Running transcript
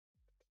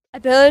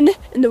I've been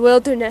in the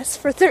wilderness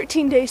for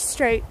 13 days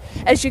straight.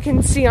 As you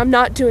can see, I'm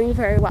not doing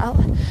very well,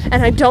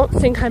 and I don't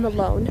think I'm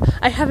alone.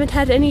 I haven't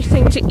had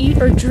anything to eat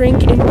or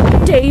drink in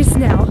days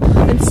now.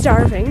 I'm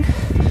starving.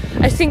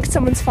 I think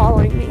someone's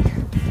following me.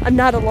 I'm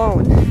not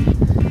alone.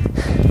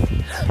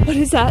 What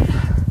is that?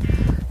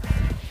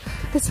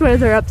 I swear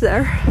they're up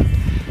there.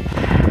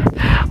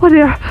 What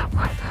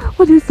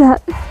is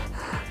that?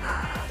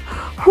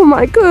 Oh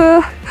my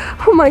god.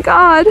 Oh my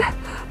god.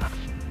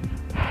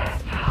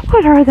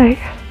 What are they?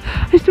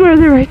 I swear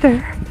they're right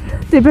there.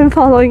 They've been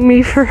following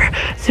me for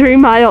 3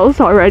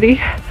 miles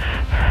already.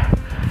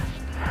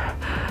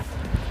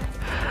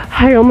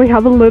 I only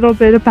have a little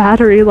bit of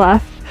battery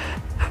left.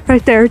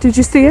 Right there, did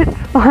you see it?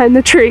 Behind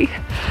the tree.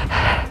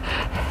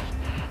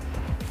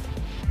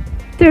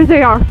 There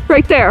they are,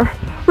 right there,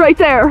 right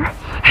there.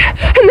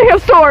 And they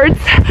have swords.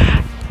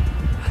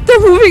 They're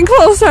moving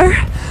closer.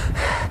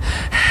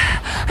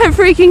 I'm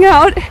freaking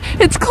out.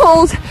 It's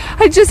cold.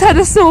 I just had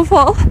a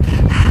snowfall.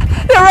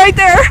 They're right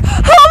there.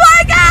 Oh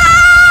my god!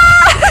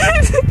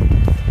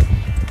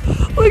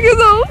 Look at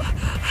them.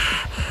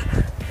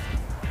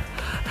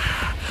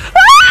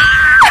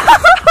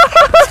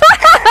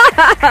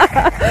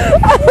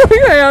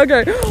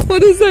 Okay.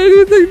 What is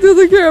anything to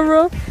the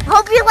camera?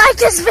 Hope you like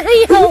this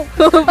video.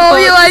 Hope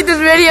you like this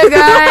video,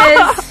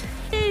 guys.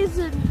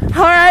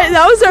 Alright,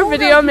 that was our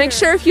video. Make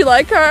sure if you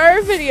like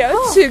our video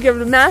to give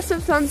it a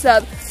massive thumbs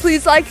up.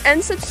 Please like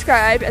and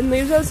subscribe and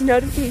leave those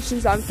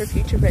notifications on for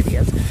future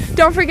videos.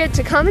 Don't forget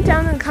to comment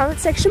down in the comment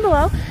section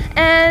below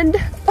and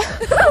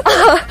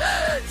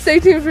stay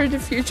tuned for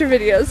future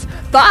videos.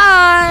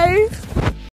 Bye!